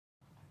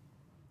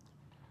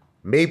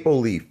Maple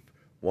Leaf,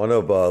 one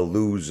of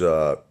Lou's,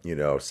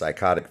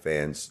 psychotic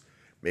fans,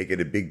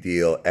 making a big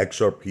deal.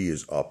 XRP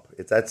is up.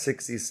 It's at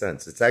 60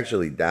 cents. It's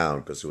actually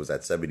down because it was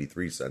at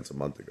 73 cents a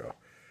month ago.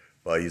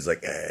 But he's like,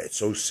 it's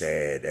so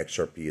sad.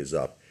 XRP is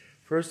up.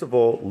 First of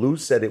all, Lou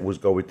said it was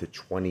going to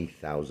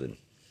 20,000.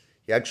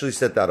 He actually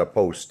sent out a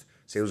post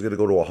saying it was going to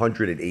go to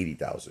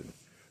 180,000.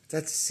 It's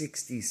at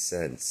 60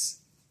 cents.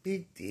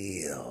 Big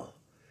deal.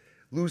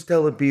 Lou's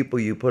telling people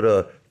you put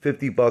a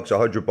 $50,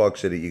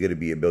 $100 in it, you're going to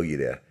be a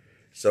millionaire.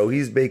 So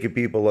he's making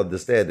people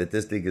understand that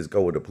this thing is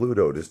going to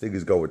Pluto. This thing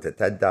is going to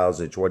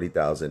 10,000,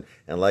 20,000.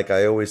 And like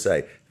I always say,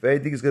 if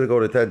anything is going to go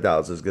to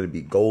 10,000, it's going to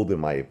be gold in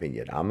my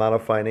opinion. I'm not a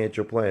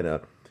financial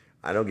planner.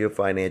 I don't give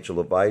financial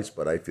advice,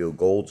 but I feel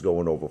gold's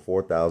going over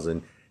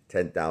 4,000,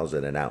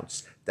 10,000 an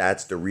ounce.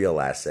 That's the real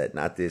asset,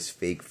 not this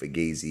fake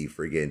Fugazi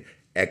friggin'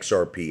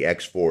 XRP,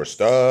 X-Force,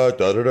 da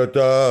da da da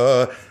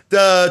da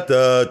da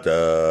da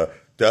da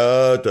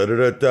da da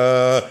da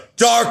da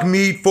Dark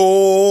Meat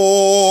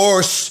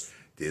Force.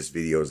 This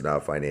video is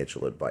not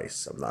financial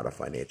advice. I'm not a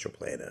financial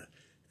planner.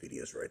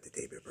 Videos for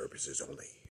entertainment purposes only.